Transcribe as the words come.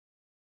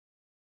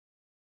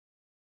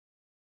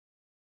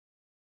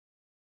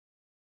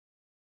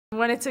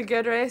When it's a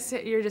good race,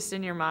 you're just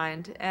in your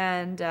mind,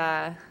 and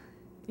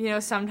you know,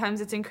 sometimes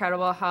it's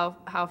incredible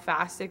how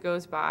fast it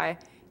goes by.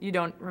 You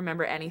don't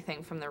remember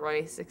anything from the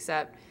race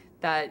except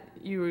that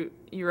you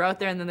were out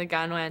there and then the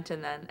gun went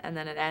and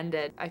then it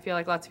ended. I feel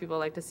like lots of people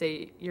like to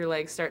say your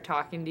legs start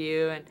talking to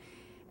you,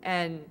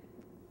 and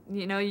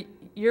you know,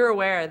 you're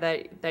aware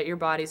that your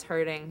body's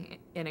hurting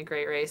in a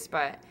great race,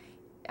 but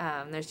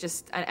there's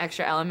just an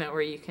extra element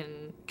where you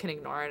can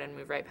ignore it and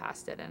move right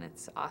past it, and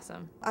it's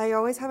awesome. I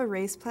always have a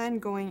race plan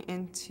going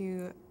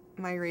into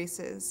my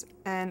races,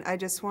 and I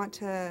just want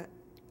to,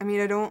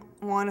 I don't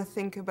want to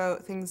think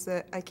about things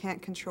that I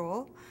can't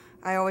control.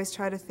 I always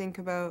try to think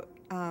about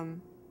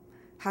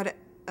how to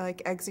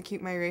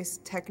execute my race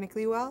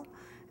technically well,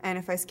 and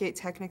if I skate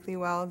technically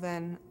well,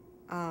 then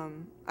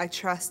I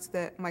trust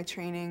that my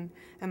training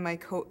and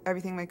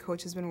everything my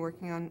coach has been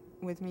working on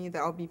with me, that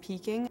I'll be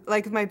peaking.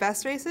 Like my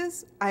best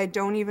races, I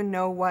don't even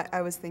know what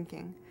I was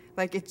thinking.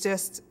 Like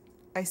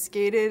I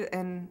skated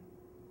and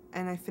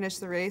I finished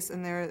the race,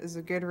 and there was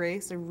a good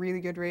race, a really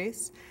good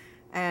race,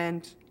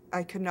 and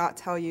I could not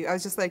tell you. I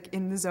was just like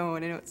in the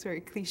zone. I know it's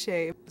very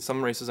cliche.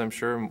 Some races I'm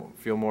sure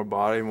feel more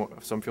body,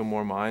 some feel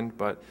more mind,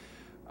 but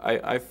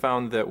I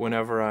found that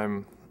whenever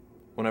I'm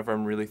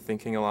really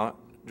thinking a lot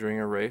during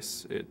a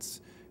race,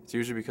 it's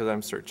usually because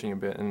I'm searching a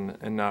bit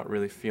and not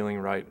really feeling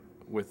right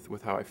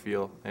with how I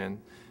feel. And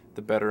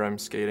the better I'm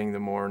skating, the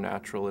more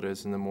natural it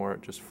is and the more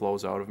it just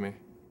flows out of me.